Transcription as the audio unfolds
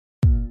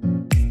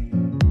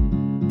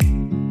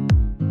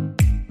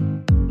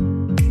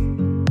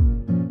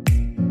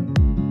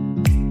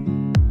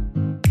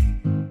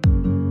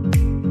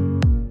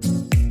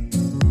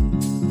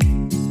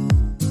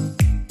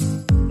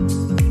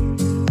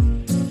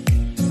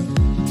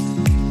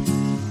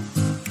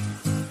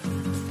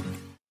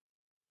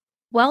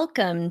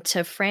Welcome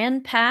to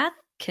Fran Path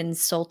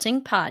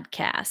Consulting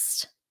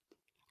Podcast.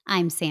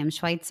 I'm Sam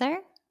Schweitzer.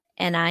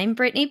 And I'm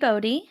Brittany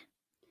Bodie.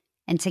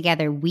 And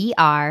together we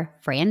are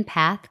Fran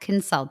Path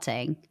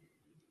Consulting.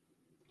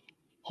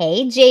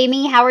 Hey,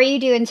 Jamie, how are you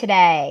doing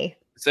today?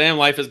 Sam,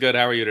 life is good.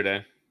 How are you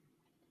today?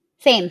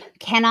 Same.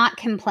 Cannot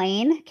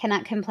complain.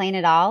 Cannot complain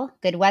at all.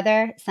 Good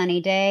weather,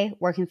 sunny day,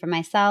 working for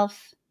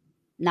myself.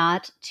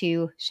 Not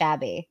too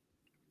shabby.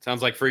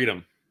 Sounds like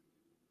freedom.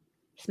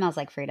 Smells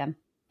like freedom.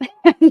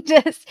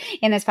 Just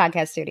in this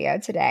podcast studio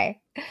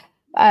today.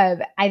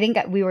 I think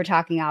we were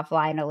talking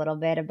offline a little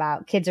bit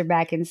about kids are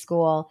back in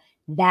school.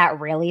 That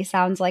really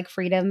sounds like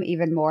freedom,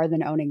 even more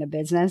than owning a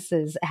business,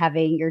 is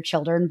having your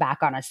children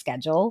back on a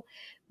schedule.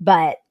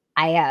 But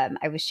I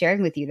was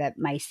sharing with you that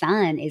my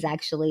son is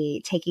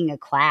actually taking a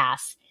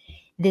class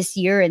this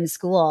year in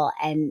school,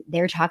 and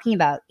they're talking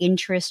about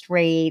interest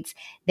rates.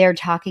 They're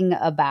talking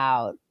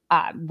about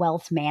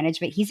wealth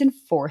management. He's in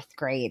fourth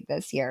grade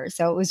this year.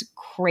 So it was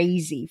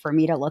crazy for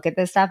me to look at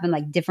this stuff and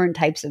like different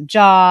types of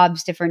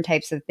jobs, different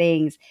types of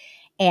things.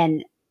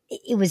 And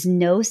it was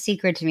no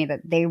secret to me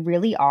that they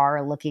really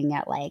are looking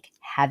at like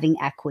having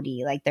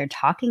equity. Like they're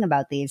talking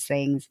about these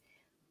things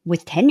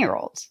with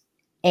 10-year-olds.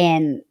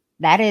 And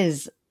that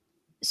is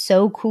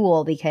so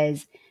cool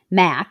because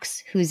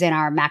Max, who's in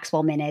our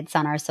Maxwell Minutes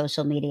on our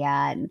social media,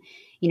 and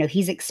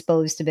he's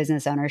exposed to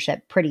business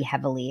ownership pretty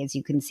heavily, as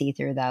you can see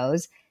through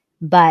those.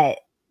 But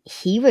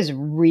he was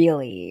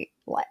really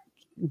like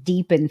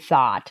deep in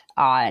thought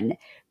on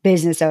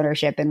business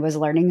ownership and was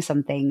learning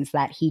some things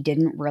that he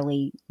didn't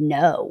really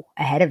know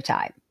ahead of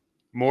time.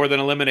 More than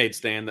a lemonade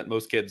stand that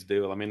most kids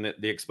do. I mean,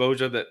 the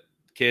exposure that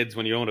kids,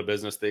 when you own a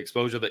business, the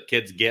exposure that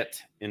kids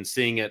get in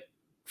seeing it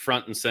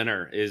front and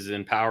center is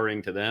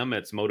empowering to them.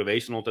 It's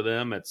motivational to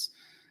them.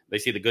 They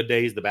see the good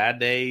days, the bad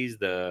days,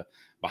 the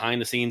behind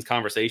the scenes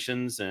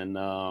conversations. And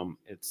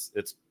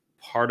it's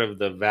part of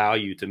the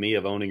value to me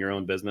of owning your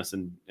own business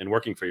and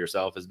working for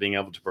yourself is being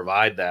able to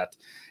provide that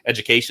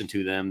education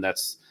to them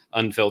that's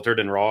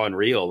unfiltered and raw and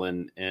real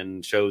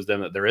and shows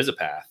them that there is a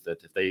path, that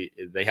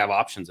if they have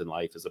options in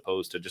life as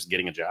opposed to just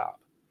getting a job.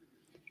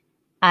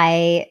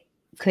 I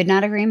could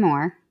not agree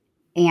more.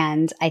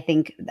 And I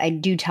think I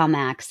do tell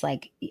Max,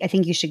 like, I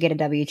think you should get a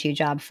W-2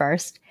 job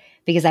first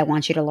because I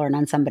want you to learn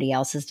on somebody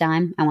else's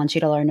dime. I want you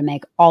to learn to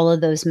make all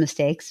of those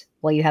mistakes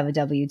while you have a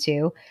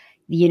W-2.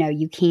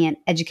 You can't,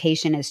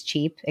 education is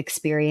cheap.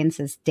 Experience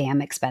is damn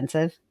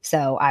expensive.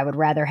 So I would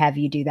rather have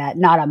you do that,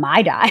 not on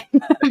my dime,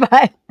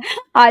 but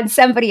on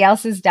somebody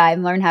else's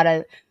dime, learn how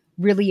to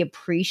really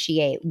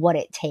appreciate what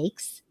it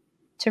takes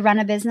to run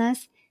a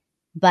business.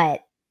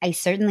 But I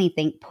certainly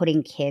think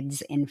putting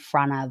kids in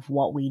front of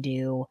what we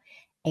do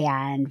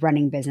and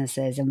running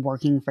businesses and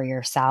working for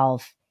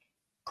yourself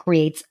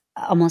creates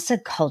almost a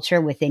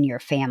culture within your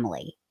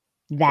family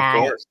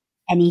that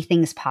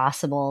anything's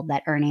possible,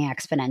 that earning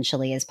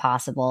exponentially is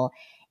possible.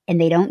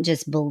 And they don't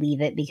just believe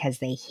it because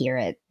they hear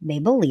it. They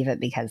believe it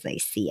because they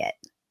see it.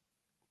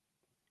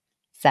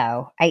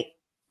 So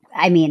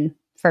I mean,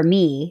 for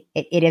me,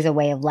 it is a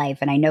way of life.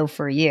 And I know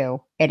for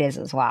you, it is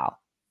as well.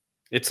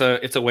 It's a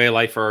way of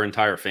life for our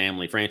entire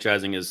family.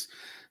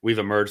 We've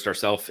emerged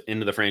ourselves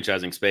into the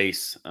franchising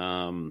space.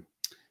 From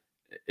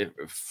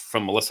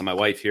Melissa, my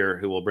wife here,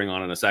 who we'll bring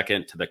on in a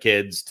second, to the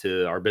kids,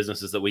 to our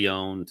businesses that we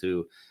own,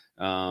 to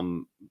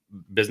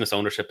business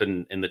ownership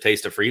and the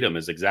taste of freedom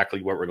is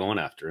exactly what we're going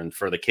after. And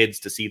for the kids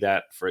to see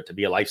that, for it to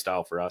be a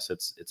lifestyle for us,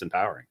 it's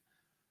empowering.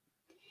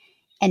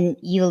 And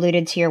you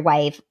alluded to your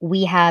wife.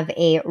 We have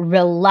a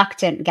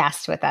reluctant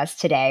guest with us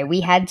today.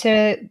 We had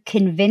to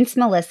convince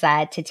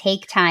Melissa to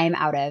take time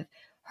out of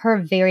her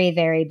very,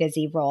 very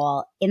busy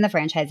role in the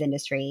franchise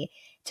industry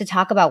to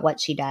talk about what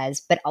she does,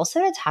 but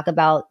also to talk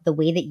about the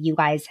way that you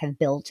guys have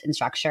built and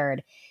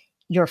structured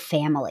your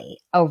family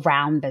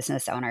around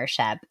business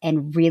ownership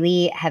and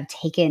really have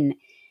taken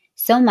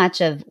so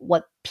much of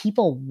what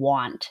people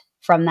want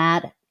from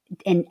that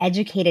and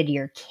educated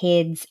your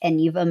kids,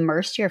 and you've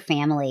immersed your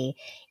family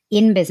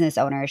in business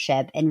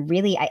ownership. And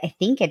really, I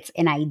think it's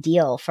an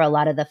ideal for a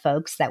lot of the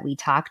folks that we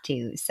talk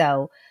to.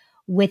 So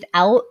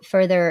without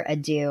further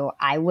ado,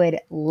 I would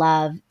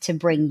love to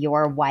bring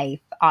your wife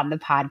on the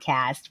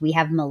podcast. We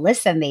have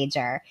Melissa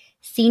Major,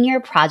 Senior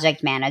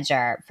Project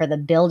Manager for the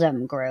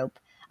Build'em Group,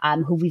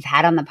 who we've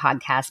had on the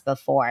podcast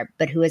before,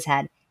 but who has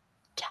had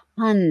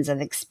tons of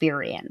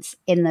experience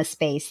in the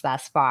space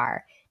thus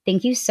far.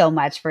 Thank you so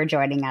much for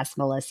joining us,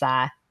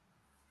 Melissa.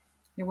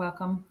 You're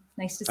welcome.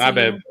 Nice to see you.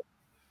 Babe.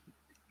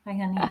 Hi,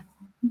 honey.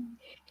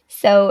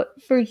 So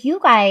for you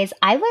guys,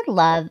 I would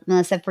love,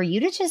 Melissa, for you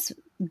to just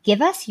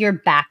give us your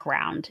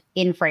background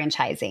in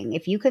franchising.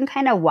 If you can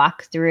kind of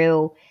walk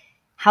through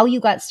how you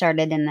got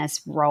started in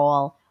this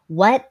role,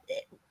 what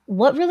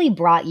really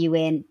brought you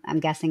in? I'm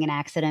guessing an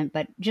accident,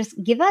 but just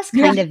give us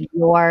kind of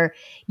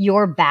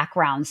your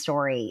background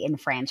story in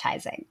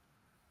franchising.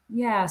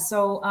 Yeah,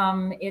 so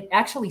it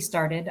actually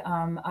started.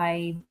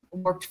 I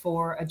worked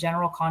for a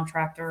general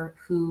contractor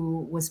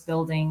who was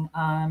building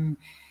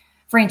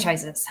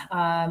franchises,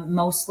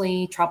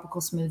 mostly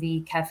tropical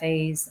smoothie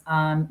cafes,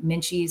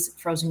 Minchie's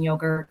frozen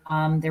yogurt.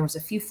 There was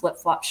a few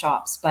flip-flop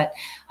shops, but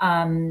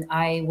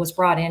I was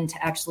brought in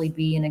to actually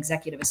be an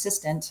executive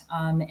assistant,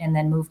 and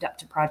then moved up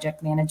to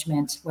project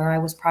management, where I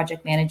was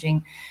project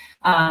managing,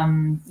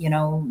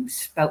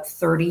 about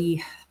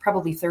 30,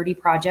 probably 30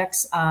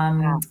 projects,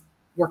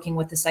 working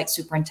with the site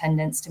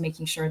superintendents to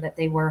making sure that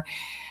they were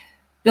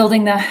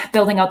building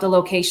out the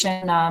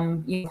location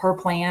per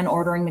plan,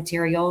 ordering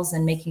materials,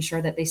 and making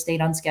sure that they stayed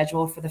on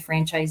schedule for the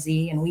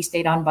franchisee, and we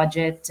stayed on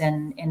budget,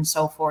 and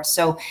so forth.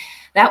 So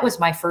that was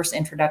my first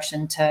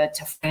introduction to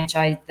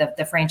franchise,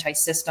 the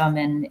franchise system,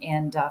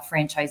 and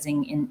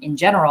franchising in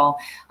general.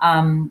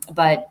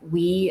 But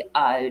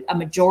a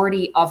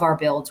majority of our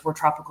builds were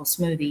Tropical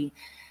Smoothie.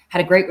 Had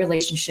a great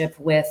relationship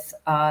with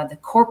the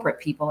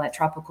corporate people at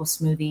Tropical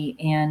Smoothie,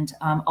 and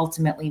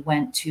ultimately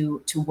went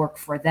to work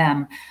for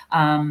them.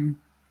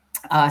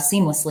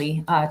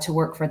 Seamlessly to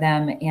work for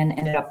them, and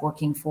ended up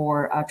working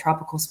for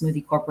Tropical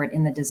Smoothie Corporate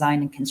in the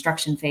design and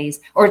construction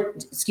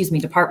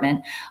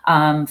department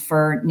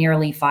for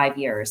nearly 5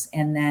 years.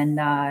 And then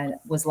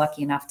was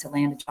lucky enough to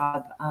land a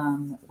job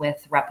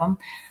with Repham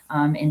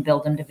in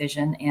Build'em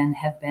division, and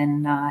have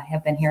been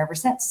here ever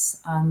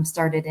since.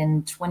 Started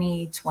in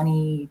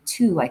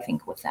 2022, I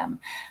think, with them.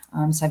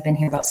 So I've been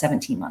here about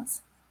 17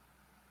 months.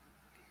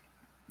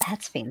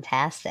 That's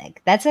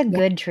fantastic. That's a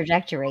good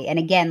trajectory. And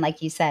again,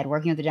 like you said,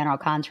 working with a general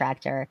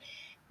contractor,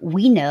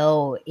 we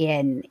know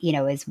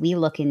as we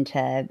look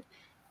into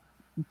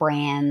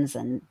brands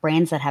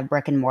that have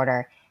brick and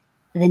mortar,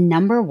 the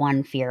number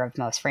one fear of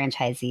most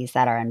franchisees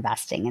that are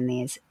investing in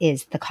these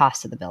is the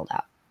cost of the build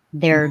out.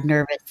 They're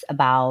nervous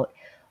about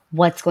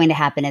what's going to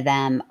happen to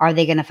them. Are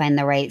they going to find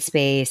the right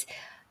space?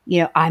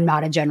 I'm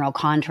not a general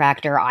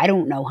contractor. I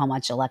don't know how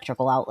much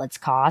electrical outlets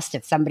cost.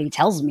 If somebody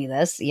tells me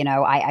this,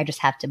 I just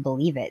have to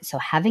believe it. So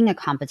having a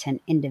competent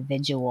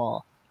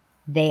individual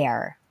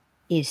there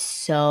is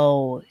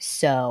so,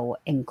 so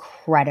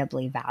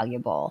incredibly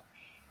valuable.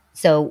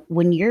 So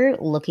when you're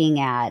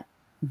looking at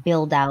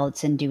build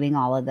outs and doing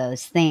all of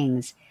those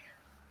things,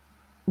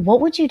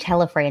 what would you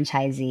tell a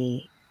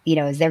franchisee,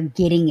 as they're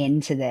getting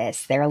into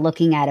this, they're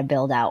looking at a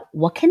build out,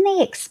 what can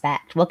they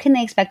expect? What can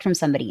they expect from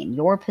somebody in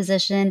your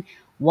position?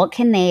 What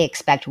can they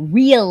expect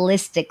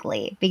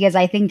realistically? Because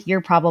I think you're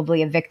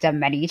probably a victim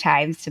many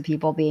times to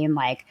people being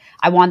like,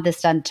 I want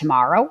this done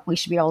tomorrow. We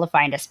should be able to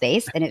find a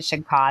space, and it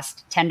should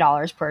cost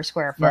 $10 per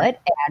square foot.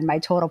 And my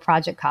total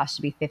project cost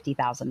should be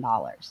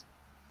 $50,000.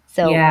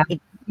 So if you're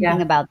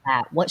thinking about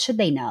that, what should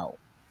they know?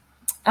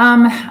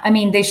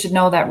 They should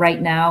know that right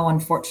now,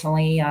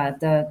 unfortunately,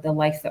 the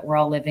life that we're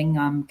all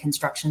living,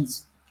 construction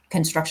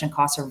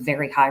costs are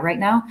very high right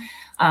now.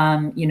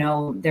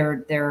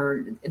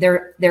 There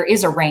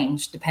is a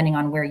range depending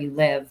on where you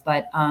live,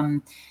 but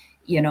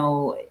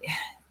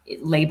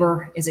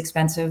labor is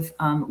expensive.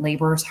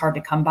 Labor is hard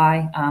to come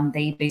by.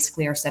 They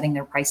basically are setting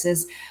their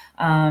prices.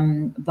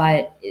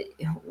 But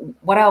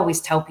what I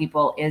always tell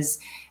people is,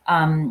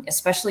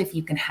 especially if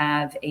you can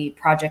have a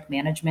project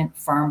management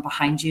firm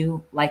behind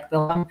you, like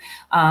Build'em,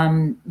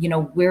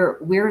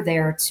 we're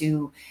there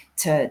to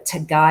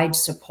guide,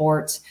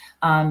 support,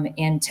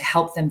 and to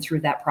help them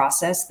through that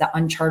process, the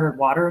uncharted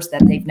waters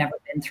that they've never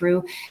been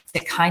through, to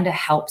kind of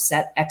help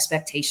set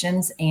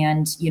expectations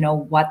and,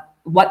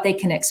 what they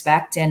can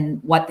expect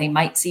and what they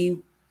might see,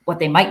 what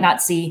they might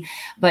not see.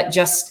 But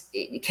just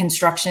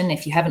construction,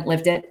 if you haven't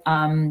lived it,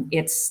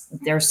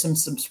 there's some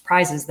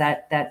surprises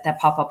that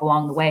pop up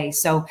along the way.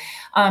 So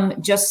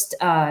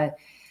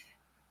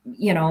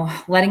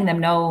letting them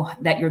know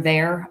that you're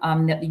there,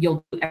 that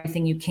you'll do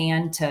everything you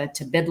can to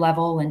bid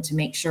level, and to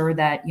make sure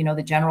that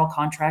the general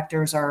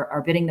contractors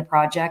are bidding the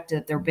project,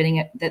 that they're bidding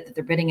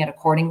it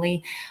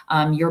accordingly.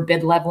 You're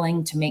bid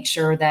leveling to make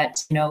sure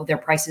that their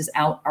prices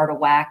are out of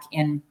whack,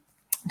 and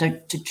to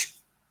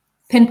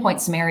pinpoint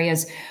some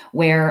areas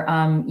where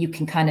you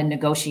can kind of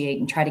negotiate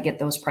and try to get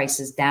those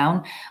prices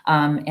down,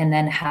 and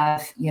then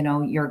have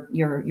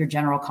your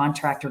general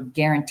contractor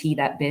guarantee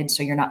that bid,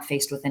 so you're not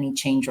faced with any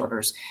change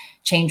orders.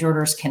 Change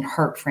orders can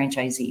hurt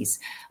franchisees.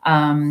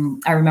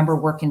 I remember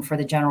working for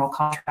the general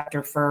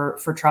contractor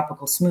for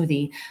Tropical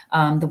Smoothie,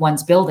 the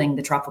ones building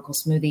the Tropical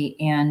Smoothie,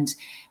 and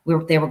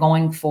they were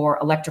going for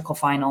electrical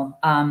final,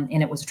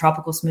 and it was a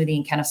Tropical Smoothie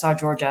in Kennesaw,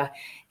 Georgia.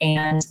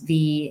 And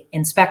the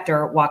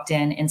inspector walked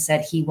in and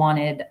said he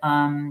wanted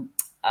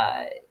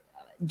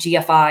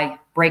GFI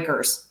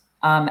breakers,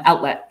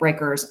 outlet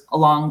breakers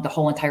along the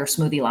whole entire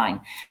smoothie line.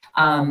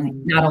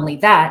 Not only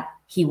that,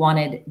 he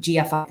wanted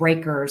GFI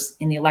breakers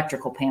in the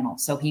electrical panel.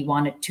 So he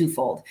wanted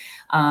twofold.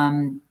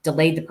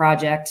 Delayed the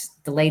project,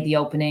 delayed the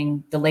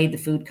opening, delayed the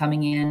food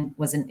coming in.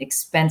 Was an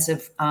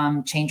expensive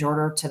change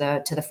order to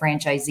the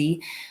franchisee.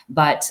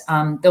 But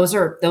those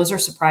are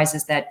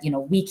surprises that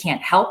we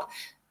can't help.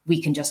 We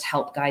can just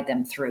help guide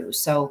them through.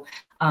 So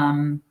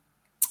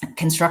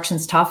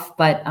construction's tough,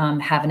 but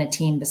having a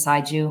team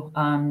beside you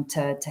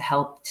to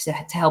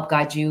help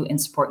guide you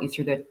and support you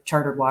through the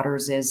chartered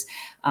waters is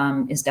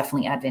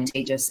definitely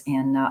advantageous,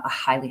 and I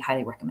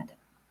highly recommend it.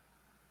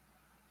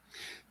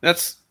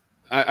 That's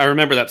I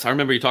remember that. I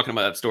remember you talking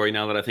about that story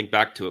now that I think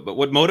back to it. But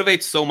what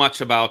motivates so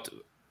much about,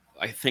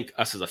 I think,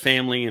 us as a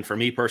family, and for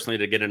me personally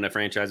to get into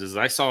franchises, is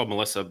I saw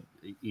Melissa,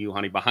 you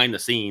honey, behind the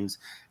scenes,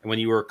 and when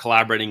you were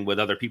collaborating with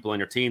other people on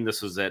your team.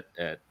 This was at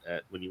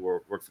when you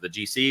worked for the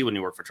GC, when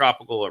you worked for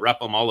Tropical, at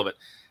Repum, all of it.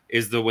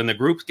 When the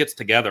group gets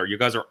together, you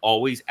guys are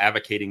always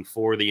advocating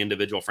for the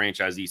individual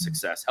franchisee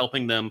success,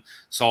 helping them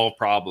solve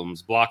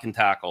problems, block and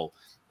tackle,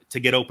 to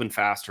get open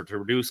faster, to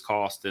reduce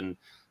cost, and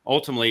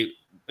ultimately.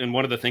 And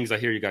one of the things I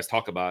hear you guys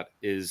talk about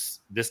is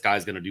this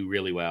guy's going to do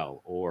really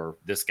well, or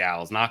this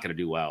gal is not going to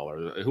do well,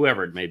 or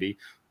whoever it may be.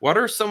 What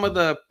are some of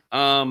the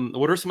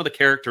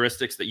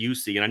characteristics that you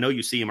see? And I know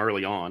you see them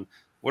early on.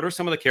 What are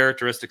some of the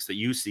characteristics that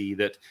you see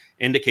that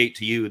indicate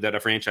to you that a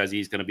franchisee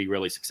is going to be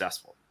really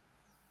successful?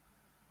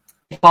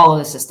 Follow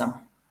the system.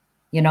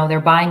 They're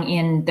buying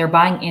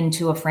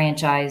into a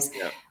franchise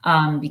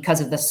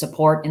because of the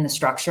support and the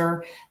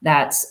structure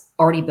that's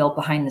already built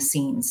behind the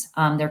scenes.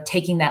 They're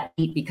taking that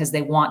leap because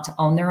they want to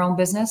own their own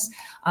business.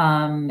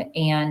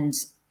 And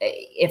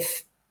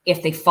if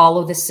they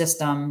follow the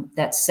system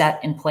that's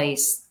set in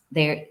place,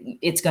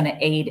 it's going to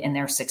aid in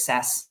their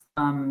success.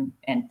 And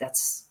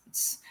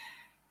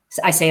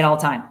I say it all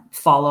the time,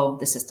 follow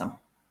the system.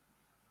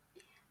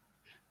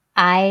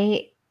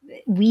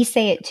 We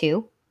say it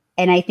too.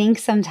 And I think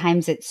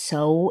sometimes it's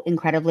so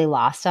incredibly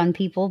lost on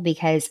people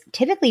because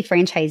typically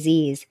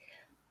franchisees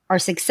are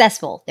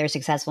successful. They're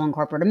successful in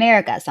corporate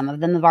America. Some of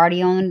them have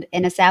already owned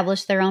and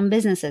established their own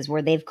businesses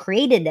where they've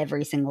created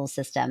every single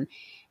system.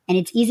 And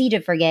it's easy to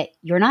forget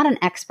you're not an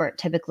expert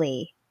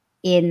typically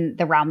in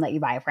the realm that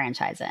you buy a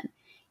franchise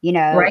in.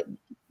 Right.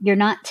 You're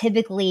not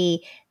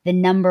typically the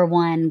number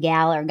one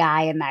gal or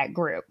guy in that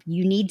group.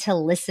 You need to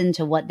listen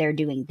to what they're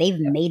doing. They've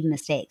made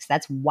mistakes.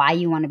 That's why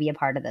you want to be a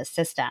part of the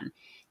system.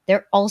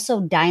 They're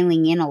also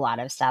dialing in a lot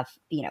of stuff,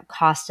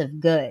 cost of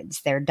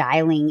goods. They're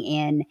dialing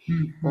in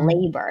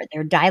labor.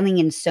 They're dialing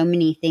in so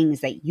many things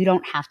that you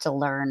don't have to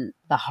learn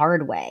the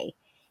hard way.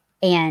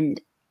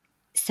 And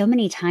so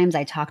many times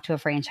I talk to a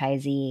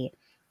franchisee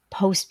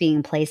post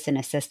being placed in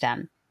a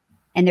system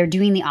and they're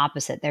doing the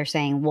opposite. They're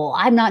saying, well,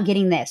 I'm not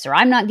getting this or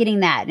I'm not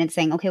getting that. And it's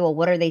saying, okay, well,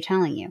 what are they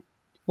telling you?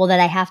 Well,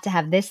 that I have to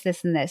have this,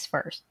 this, and this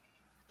first.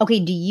 Okay,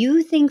 do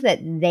you think that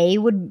they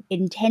would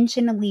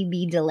intentionally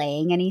be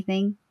delaying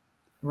anything?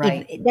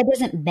 Right. If that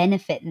doesn't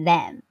benefit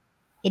them.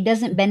 It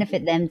doesn't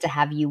benefit them to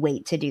have you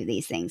wait to do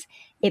these things.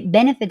 It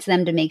benefits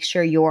them to make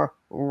sure you're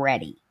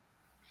ready.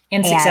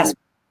 And successful.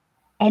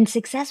 And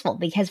successful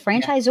because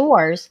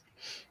franchisors,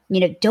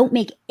 don't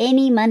make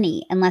any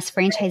money unless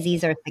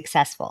franchisees are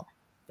successful.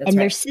 That's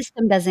their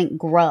system doesn't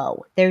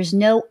grow. There's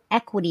no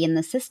equity in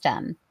the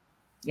system.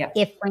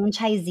 If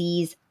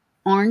franchisees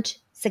aren't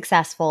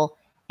successful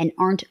and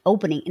aren't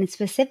opening, and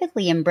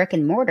specifically in brick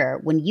and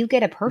mortar, when you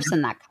get a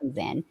person that comes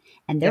in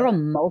and they're a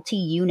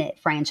multi-unit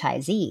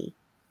franchisee,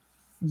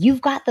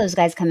 you've got those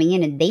guys coming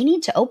in and they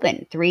need to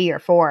open 3 or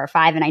 4 or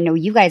 5. And I know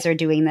you guys are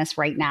doing this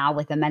right now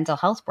with the mental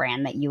health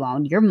brand that you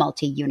own. You're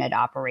multi-unit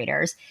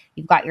operators.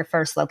 You've got your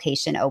first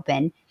location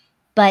open.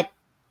 But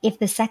if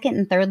the second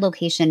and third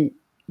location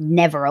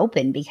never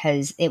opened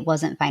because it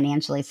wasn't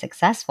financially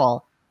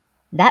successful,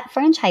 that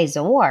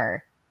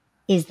franchisor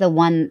is the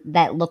one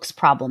that looks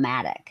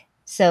problematic.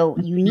 So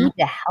you need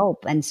to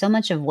help. And so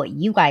much of what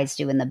you guys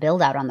do in the build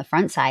out on the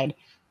front side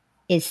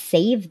is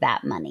save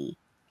that money,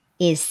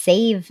 is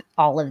save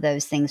all of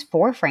those things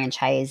for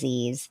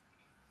franchisees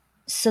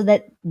so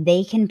that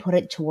they can put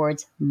it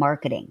towards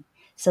marketing,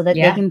 so that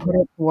they can put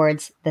it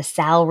towards the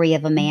salary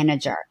of a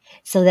manager,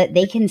 so that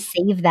they can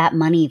save that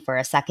money for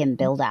a second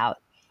build out.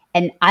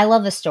 And I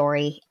love a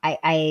story.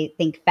 I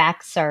think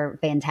facts are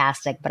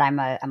fantastic, but I'm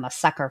a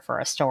sucker for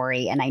a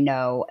story. And I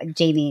know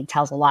Jamie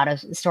tells a lot of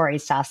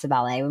stories to us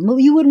about,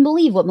 you wouldn't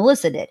believe what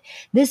Melissa did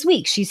this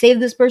week. She saved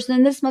this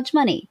person this much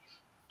money.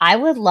 I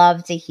would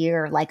love to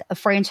hear like a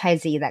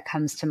franchisee that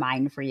comes to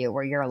mind for you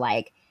where you're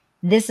like,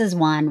 this is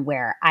one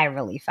where I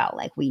really felt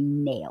like we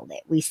nailed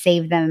it. We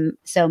saved them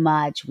so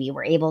much. We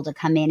were able to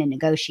come in and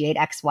negotiate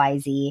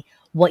XYZ.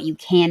 What you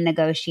can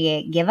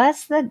negotiate, give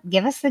us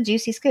the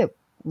juicy scoop.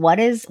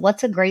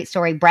 What's a great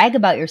story? Brag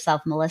about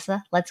yourself,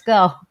 Melissa. Let's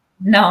go.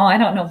 No, I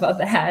don't know about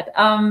that.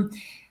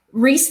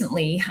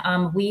 Recently,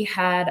 we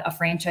had a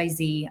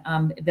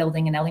franchisee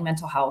building an LA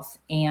Mental Health,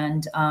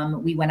 and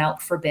we went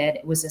out for bid.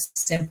 It was a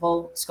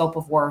simple scope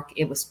of work.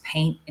 It was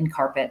paint and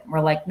carpet.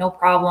 We're like, no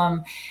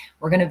problem.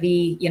 We're going to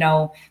be,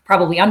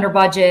 probably under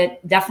budget,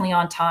 definitely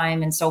on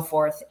time and so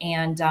forth.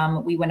 And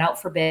we went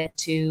out for bid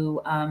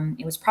to,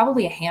 it was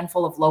probably a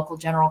handful of local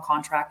general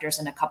contractors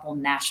and a couple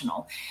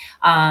national.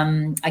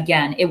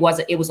 Again, it was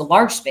a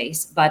large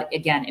space, but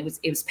again, it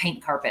was paint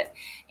and carpet.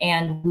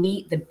 And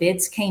the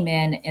bids came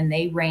in and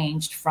they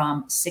ranged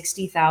from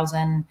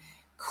 60,000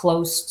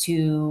 close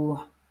to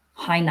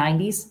high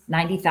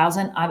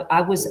 90,000.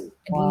 I was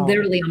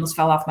literally almost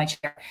fell off my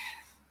chair.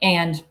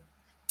 And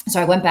so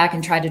I went back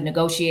and tried to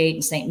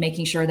negotiate and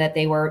making sure that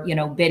they were,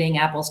 bidding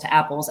apples to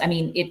apples. I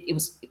mean, it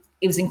was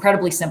it was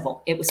incredibly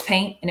simple. It was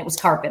paint and it was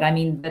carpet. I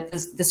mean,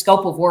 the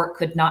scope of work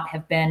could not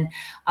have been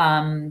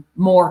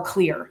more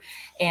clear.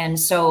 And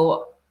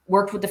so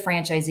worked with the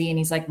franchisee, and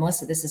he's like,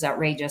 Melissa, this is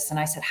outrageous. And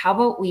I said, how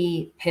about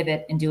we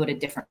pivot and do it a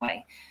different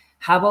way?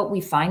 How about we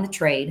find the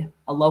trade,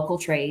 a local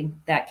trade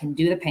that can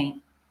do the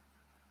paint,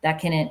 that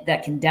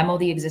can demo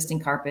the existing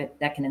carpet,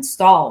 that can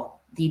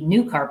install the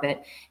new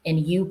carpet,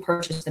 and you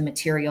purchase the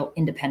material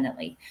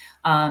independently.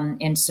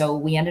 And so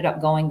we ended up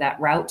going that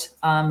route.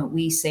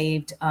 We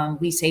saved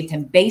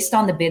him based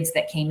on the bids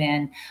that came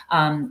in.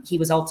 He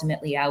was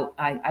ultimately out,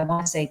 I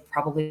want to say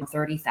probably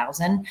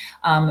 30,000.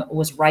 It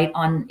was right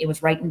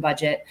in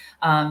budget.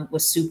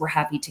 Was super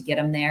happy to get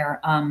him there.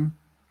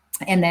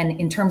 And then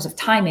in terms of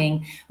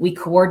timing, we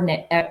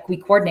coordinated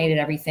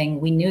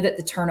everything. We knew that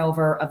the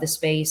turnover of the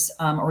space,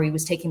 or he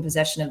was taking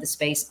possession of the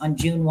space on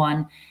June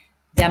 1.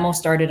 Demo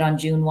started on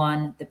June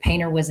 1. The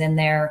painter was in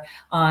there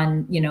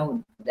on,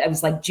 it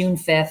was like June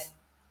 5th.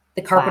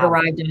 The carpet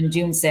arrived on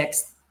June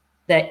 6th.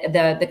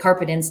 The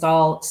carpet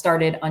install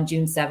started on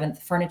June 7th.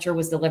 Furniture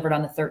was delivered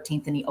on the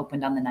 13th, and he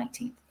opened on the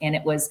 19th. And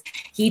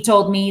he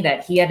told me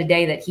that he had a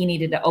day that he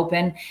needed to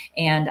open,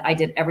 and I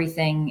did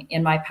everything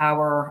in my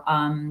power,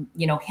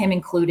 him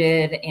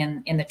included,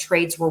 and the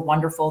trades were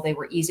wonderful. They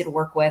were easy to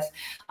work with.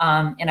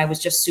 And I was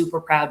just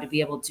super proud to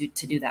be able to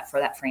do that for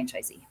that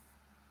franchisee.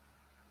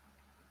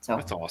 So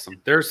that's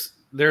awesome. There's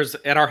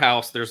at our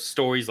house, there's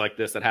stories like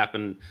this that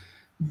happen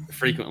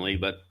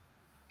frequently,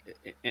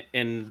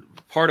 and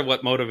part of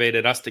what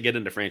motivated us to get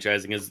into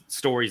franchising is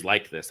stories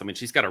like this. I mean,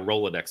 she's got a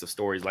Rolodex of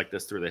stories like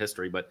this through the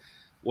history,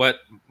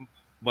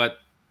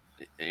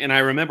 and I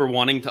remember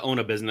wanting to own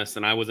a business,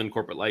 and I was in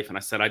corporate life, and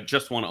I said, I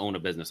just want to own a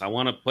business. I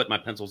want to put my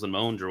pencils in my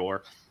own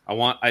drawer.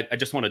 I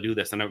just want to do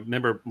this. And I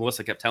remember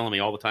Melissa kept telling me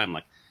all the time,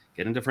 like,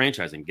 get into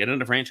franchising, get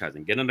into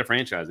franchising, get into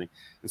franchising.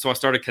 And so I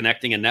started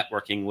connecting and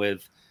networking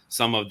with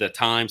some of the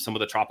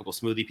tropical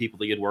smoothie people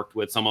that you'd worked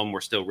with. Some of them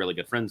were still really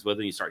good friends with,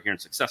 and you start hearing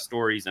success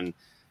stories, and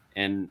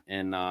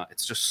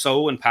it's just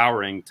so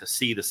empowering to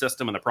see the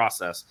system and the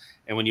process.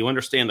 And when you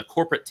understand the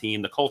corporate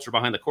team, the culture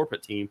behind the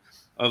corporate team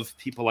of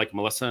people like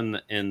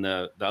Melissa and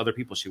the other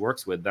people she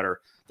works with, their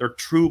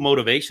true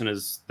motivation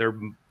is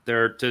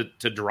they're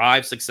to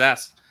drive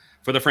success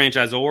for the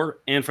franchisor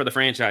and for the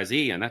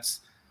franchisee. And that's,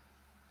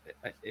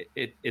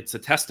 it's a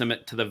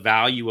testament to the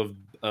value of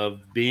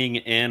being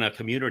in a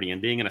community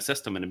and being in a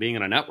system and being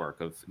in a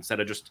network instead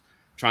of just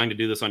trying to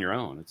do this on your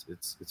own.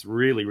 It's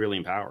really, really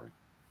empowering.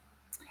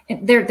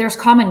 There's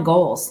common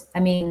goals. I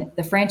mean,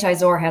 the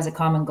franchisor has a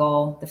common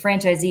goal. The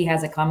franchisee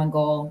has a common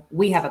goal.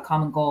 We have a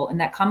common goal, and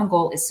that common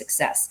goal is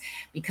success.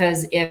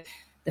 Because if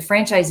the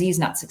franchisee is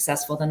not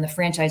successful, then the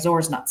franchisor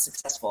is not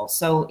successful.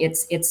 So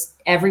it's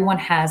everyone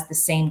has the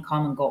same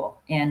common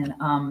goal, and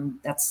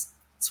that's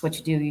what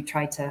you do. You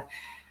try to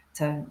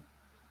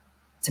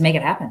make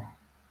it happen.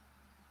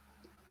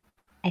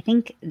 I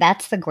think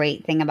that's the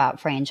great thing about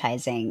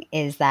franchising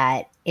is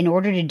that in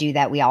order to do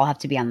that, we all have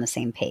to be on the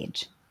same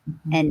page.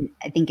 Mm-hmm. And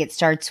I think it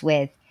starts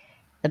with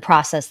the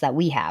process that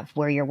we have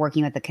where you're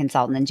working with a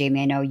consultant. And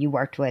Jamie, I know you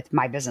worked with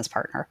my business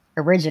partner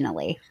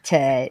originally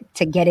to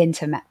get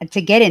into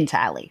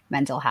Ellie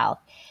mental health.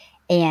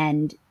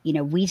 And,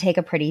 we take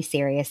a pretty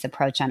serious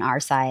approach on our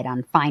side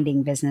on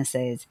finding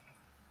businesses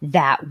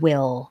that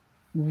will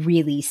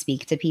really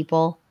speak to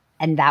people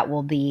and that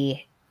will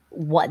be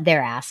what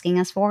they're asking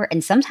us for.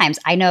 And sometimes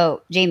I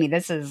know, Jamie,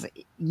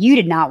 you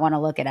did not want to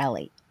look at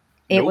Ellie.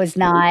 It Nope. was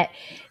not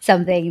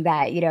something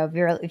that,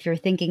 if you're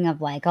thinking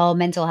of like, oh,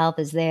 mental health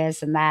is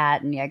this and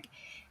that.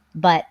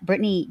 But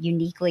Brittany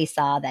uniquely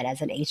saw that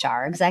as an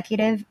HR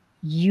executive,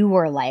 you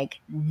were like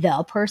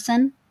the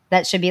person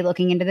that should be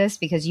looking into this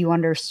because you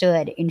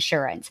understood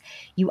insurance.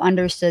 You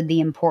understood the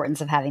importance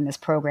of having this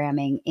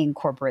programming in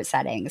corporate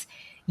settings.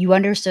 You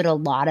understood a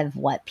lot of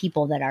what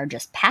people that are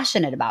just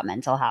passionate about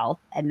mental health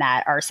and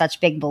that are such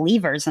big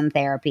believers in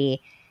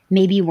therapy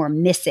maybe were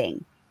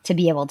missing to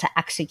be able to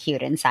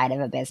execute inside of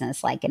a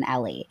business like an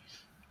Ellie.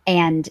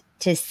 And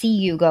to see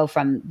you go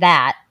from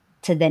that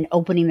to then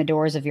opening the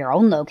doors of your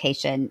own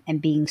location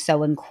and being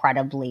so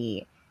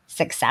incredibly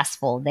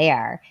successful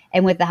there.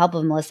 And with the help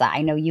of Melissa,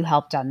 I know you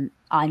helped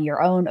on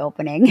your own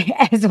opening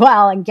as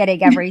well and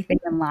getting everything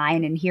in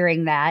line and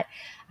hearing that.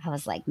 I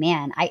was like,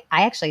 man, I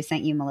actually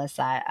sent you,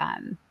 Melissa,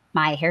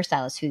 my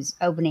hairstylist who's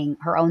opening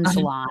her own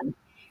salon,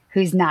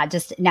 who's not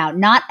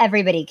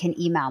everybody can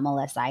email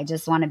Melissa. I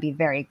just want to be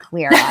very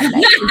clear on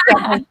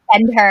that.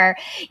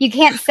 You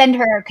can't send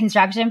her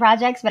construction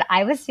projects, but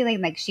I was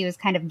feeling like she was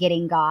kind of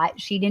getting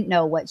got. She didn't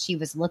know what she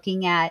was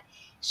looking at.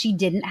 She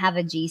didn't have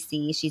a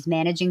GC. She's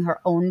managing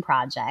her own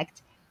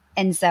project.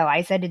 And so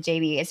I said to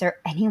Jamie, is there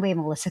any way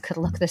Melissa could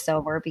look this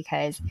over?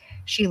 Because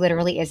she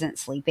literally isn't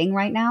sleeping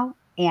right now.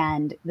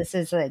 And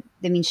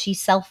she's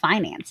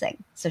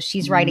self-financing. So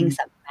she's writing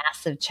some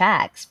massive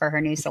checks for her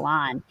new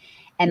salon.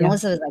 And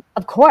Melissa was like,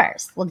 of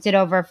course, looked it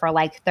over for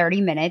like 30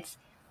 minutes,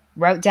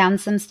 wrote down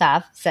some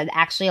stuff, said,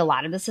 actually, a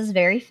lot of this is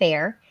very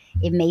fair.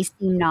 It may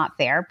seem not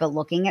fair, but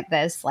looking at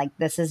this, like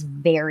this is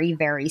very,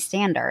 very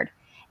standard.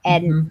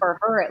 And for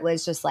her, it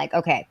was just like,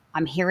 okay,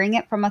 I'm hearing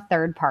it from a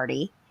third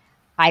party.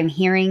 I'm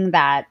hearing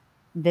that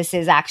this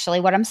is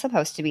actually what I'm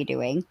supposed to be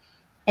doing.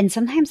 And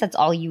sometimes that's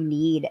all you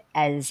need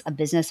as a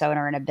business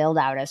owner and a build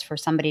out is for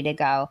somebody to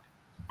go,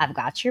 I've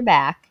got your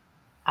back.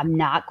 I'm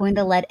not going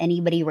to let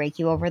anybody rake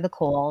you over the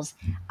coals.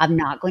 I'm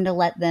not going to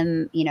let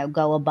them,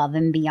 go above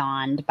and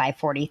beyond by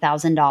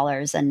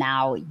 $40,000. And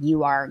now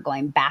you are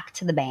going back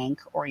to the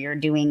bank or you're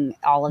doing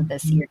all of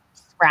this, you're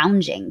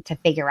scrounging to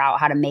figure out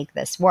how to make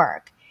this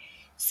work.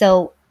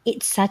 So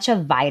it's such a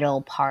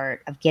vital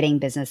part of getting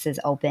businesses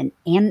open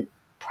and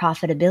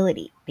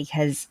profitability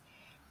because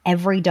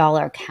every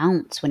dollar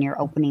counts when you're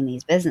opening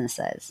these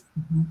businesses.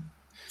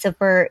 So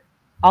for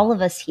all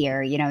of us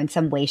here, in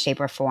some way,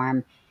 shape, or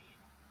form,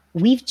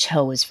 we've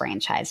chose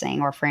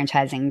franchising or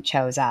franchising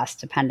chose us,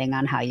 depending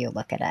on how you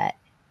look at it.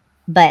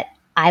 But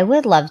I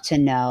would love to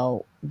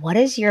know, what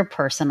is your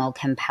personal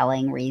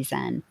compelling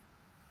reason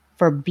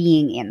for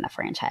being in the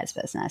franchise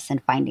business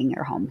and finding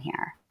your home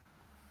here?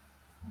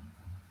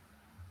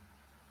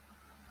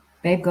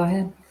 Babe, go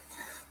ahead.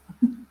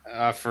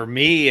 For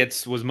me,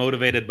 it was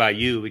motivated by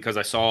you because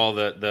I saw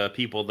the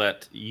people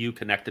that you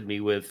connected me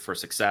with for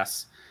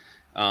success.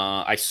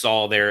 I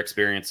saw their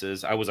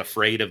experiences. I was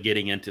afraid of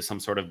getting into some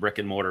sort of brick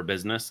and mortar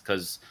business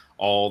because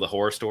all the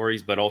horror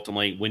stories. But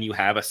ultimately, when you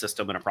have a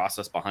system and a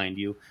process behind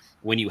you,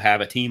 when you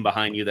have a team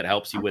behind you that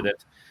helps you with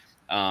it,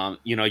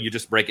 you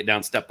just break it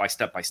down step by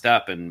step by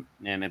step, and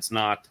it's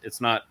not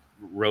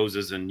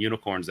roses and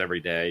unicorns every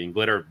day and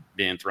glitter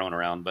being thrown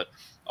around, but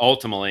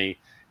ultimately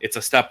it's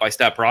a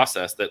step-by-step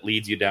process that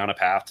leads you down a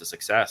path to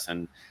success.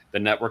 And the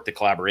network, the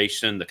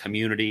collaboration, the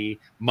community,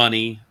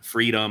 money,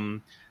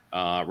 freedom,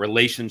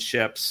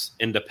 relationships,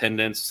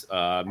 independence,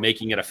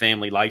 making it a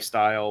family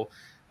lifestyle,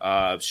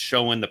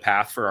 showing the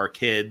path for our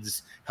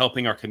kids,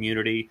 helping our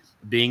community,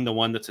 being the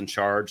one that's in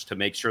charge to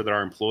make sure that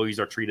our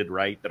employees are treated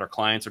right, that our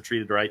clients are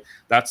treated right.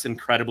 That's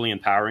incredibly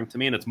empowering to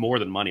me. And it's more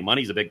than money.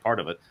 Money's a big part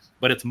of it,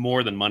 but it's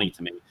more than money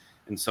to me.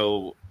 And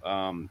so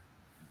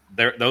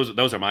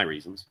those are my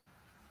reasons.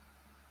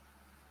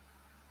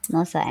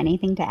 Melissa,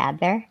 anything to add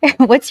there?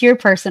 What's your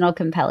personal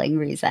compelling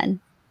reason?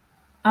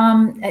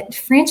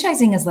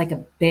 Franchising is like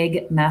a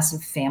big,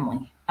 massive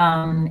family.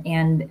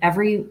 And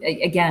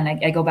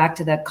I go back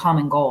to the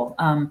common goal.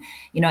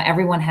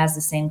 Everyone has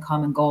the same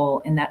common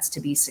goal, and that's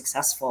to be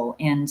successful.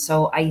 And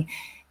so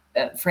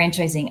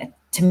franchising,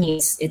 to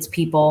me, it's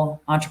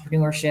people,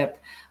 entrepreneurship,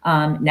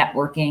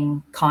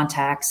 networking,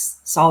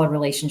 contacts, solid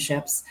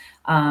relationships,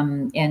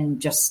 and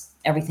just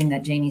everything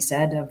that Jamie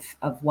said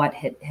of what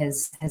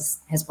has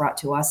brought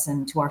to us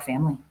and to our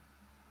family.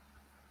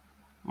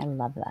 I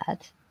love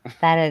that.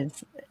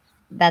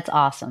 That's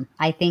awesome.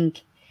 I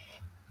think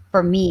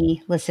for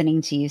me,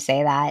 listening to you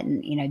say that,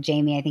 and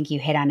Jamie, I think you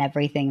hit on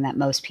everything that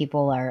most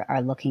people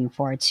are looking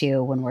for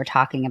too when we're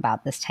talking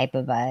about this type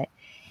of a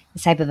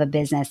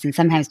business. And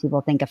sometimes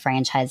people think of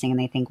franchising and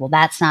they think, well,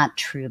 that's not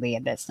truly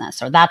a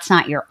business, or that's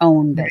not your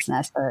own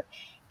business.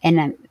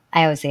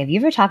 I always say, have you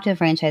ever talked to a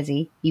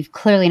franchisee? You've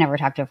clearly never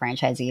talked to a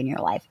franchisee in your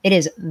life. It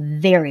is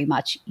very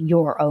much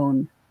your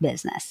own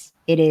business.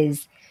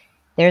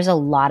 There's a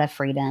lot of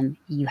freedom.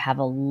 You have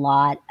a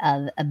lot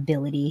of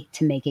ability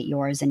to make it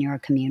yours in your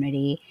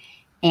community.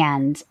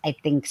 And I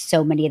think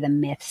so many of the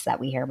myths that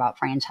we hear about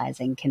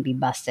franchising can be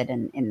busted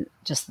in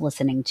just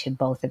listening to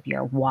both of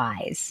your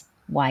whys,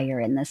 why you're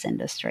in this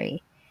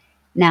industry.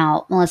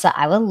 Now, Melissa,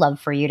 I would love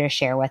for you to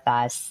share with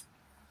us,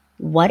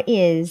 what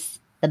is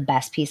the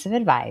best piece of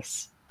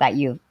advice that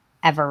you've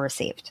ever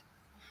received?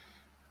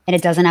 And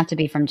it doesn't have to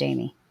be from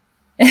Jamie.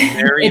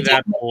 Marry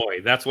that boy.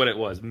 That's what it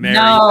was.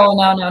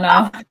 No.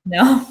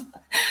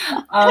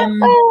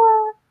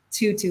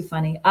 Too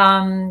funny.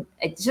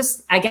 It's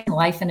just, again,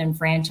 life and in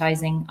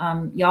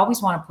franchising, you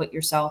always want to put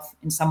yourself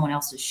in someone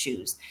else's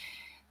shoes.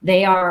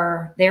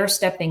 They're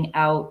stepping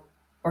out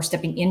or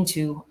stepping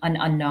into an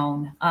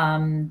unknown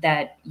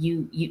that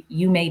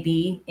you may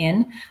be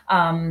in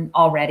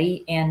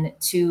already, and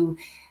to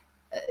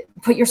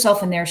put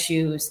yourself in their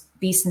shoes,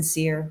 be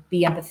sincere,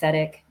 be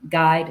empathetic,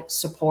 guide,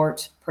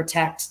 support,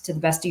 protect to the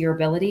best of your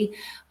ability,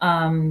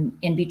 and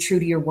be true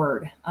to your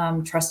word.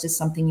 Trust is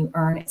something you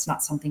earn. It's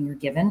not something you're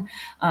given.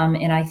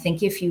 And I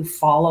think if you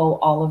follow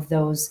all of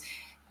those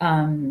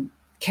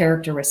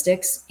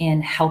characteristics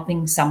in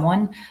helping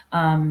someone,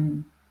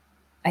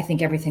 I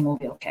think everything will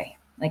be okay.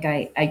 Like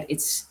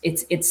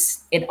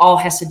it all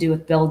has to do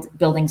with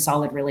building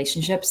solid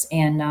relationships,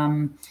 and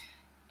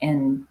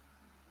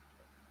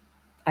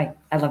I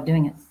love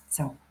doing it.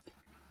 So,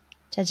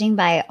 judging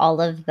by all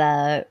of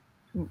the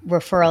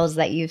referrals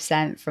that you've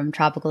sent from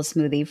Tropical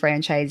Smoothie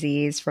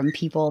franchisees, from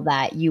people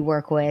that you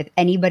work with,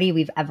 anybody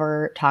we've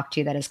ever talked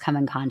to that has come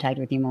in contact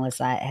with you,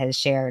 Melissa, has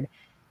shared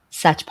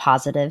such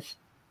positive,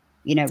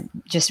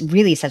 just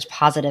really such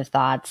positive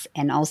thoughts,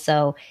 and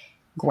also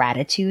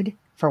gratitude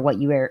for what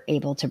you were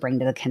able to bring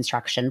to the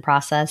construction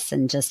process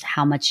and just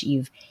how much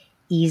you've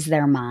eased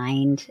their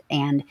mind.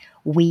 And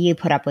we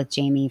put up with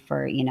Jamie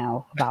for,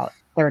 about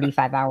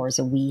 35 hours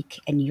a week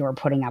and you're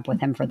putting up with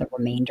him for the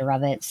remainder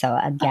of it. So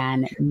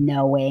again,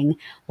 knowing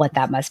what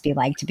that must be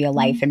like to be a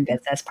life and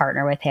business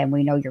partner with him.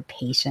 We know your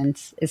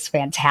patience is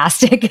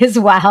fantastic as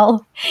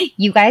well.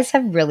 You guys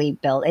have really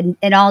built,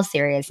 in all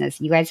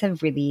seriousness, you guys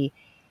have really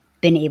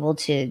been able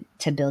to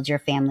build your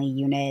family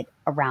unit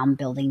around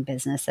building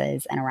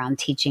businesses and around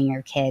teaching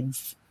your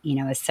kids,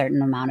 a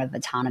certain amount of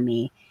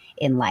autonomy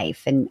in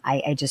life. And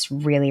I just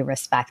really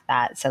respect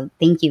that. So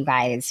thank you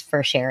guys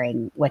for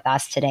sharing with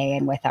us today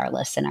and with our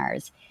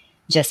listeners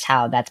just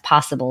how that's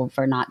possible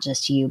for not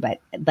just you,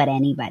 but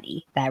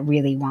anybody that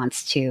really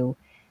wants to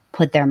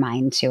put their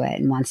mind to it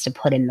and wants to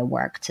put in the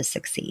work to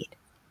succeed.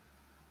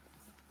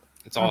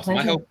 It's awesome.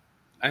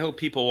 I hope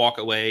people walk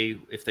away,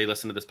 if they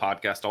listen to this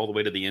podcast all the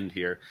way to the end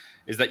here,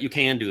 is that you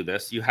can do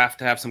this. You have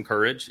to have some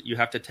courage. You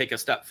have to take a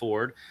step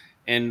forward.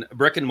 And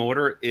brick and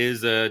mortar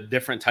is a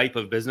different type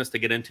of business to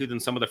get into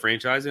than some of the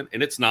franchising.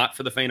 And it's not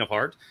for the faint of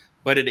heart,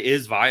 but it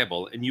is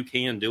viable and you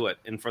can do it.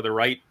 And for the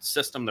right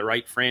system, the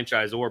right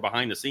franchisor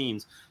behind the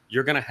scenes,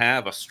 you're going to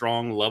have a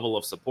strong level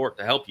of support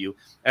to help you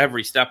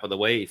every step of the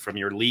way, from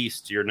your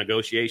lease to your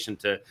negotiation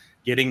to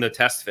getting the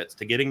test fits,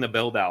 to getting the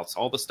build outs,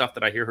 all the stuff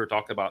that I hear her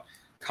talk about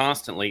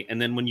constantly.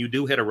 And then when you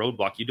do hit a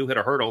roadblock, you do hit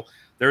a hurdle,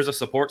 there's a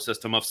support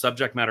system of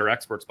subject matter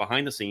experts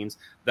behind the scenes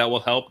that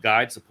will help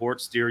guide, support,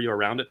 steer you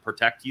around it,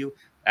 protect you,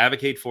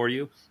 advocate for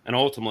you, and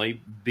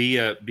ultimately be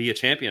a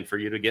champion for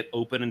you to get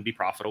open and be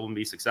profitable and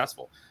be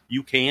successful.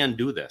 You can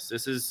do this.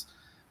 This is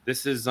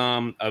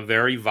a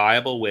very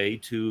viable way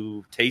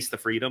to taste the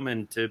freedom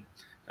and to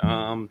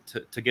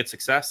get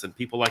success. And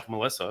people like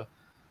Melissa,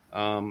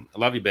 I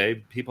love you,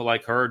 babe. People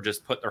like her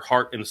just put their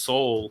heart and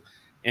soul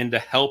into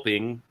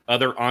helping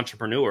other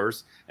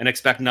entrepreneurs and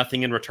expect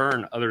nothing in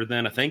return other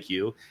than a thank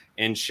you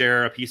and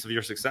share a piece of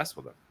your success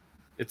with them.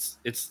 It's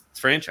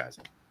franchising.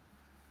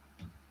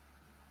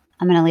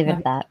 I'm going to leave it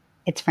at that.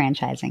 It's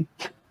franchising.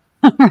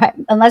 All right.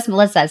 Unless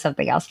Melissa has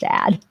something else to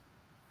add.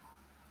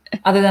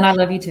 Other than I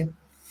love you too.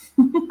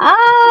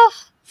 Oh,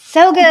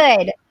 so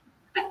good.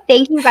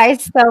 Thank you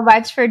guys so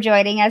much for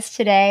joining us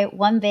today.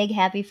 One big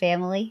happy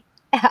family.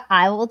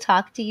 I will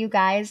talk to you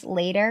guys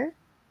later.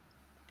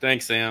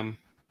 Thanks, Sam.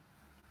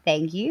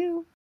 Thank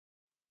you.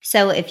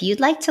 So if you'd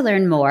like to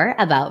learn more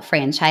about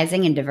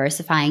franchising and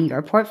diversifying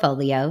your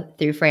portfolio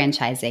through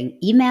franchising,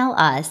 email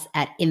us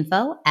at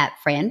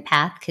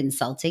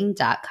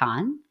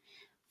info@franpathconsulting.com.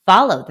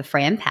 Follow the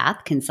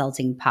FranPath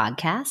Consulting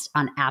podcast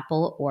on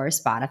Apple or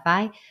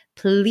Spotify.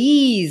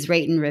 Please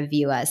rate and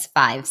review us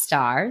 5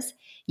 stars.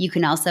 You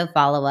can also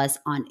follow us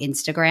on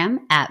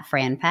Instagram at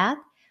FranPath,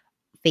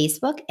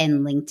 Facebook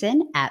and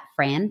LinkedIn at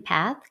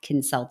FranPath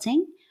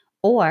Consulting,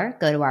 or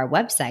go to our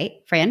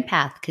website,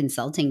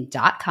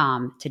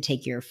 franpathconsulting.com, to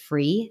take your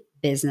free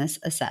business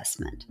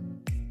assessment.